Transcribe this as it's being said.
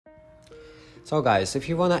So guys, if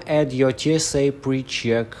you wanna add your TSA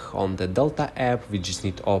Precheck on the Delta app, we just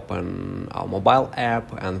need to open our mobile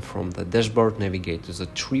app and from the dashboard navigate to the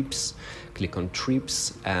trips, click on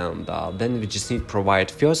trips, and then we just need to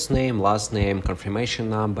provide first name, last name,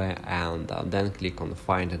 confirmation number, and then click on the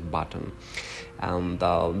find it button. And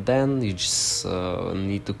then you just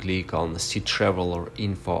need to click on see traveler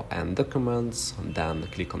info and documents, then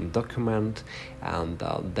click on document, and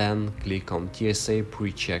then click on TSA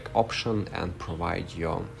Precheck option and provide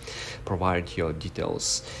your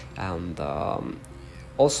details. And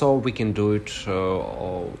also we can do it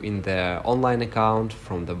in the online account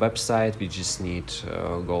from the website. We just need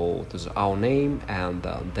to go to our name and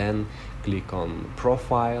then click on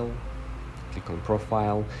profile,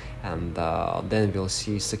 and then we'll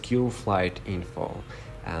see secure flight info,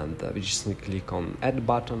 and we just need to click on add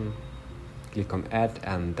button, click on add,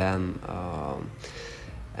 and then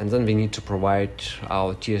we need to provide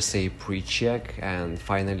our TSA Precheck, and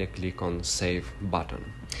finally click on save button.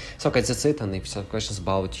 So guys, that's it, and if you have questions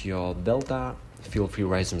about your Delta, feel free to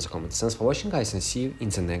write them in the comments. Thanks for watching guys, and see you in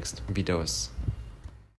the next videos.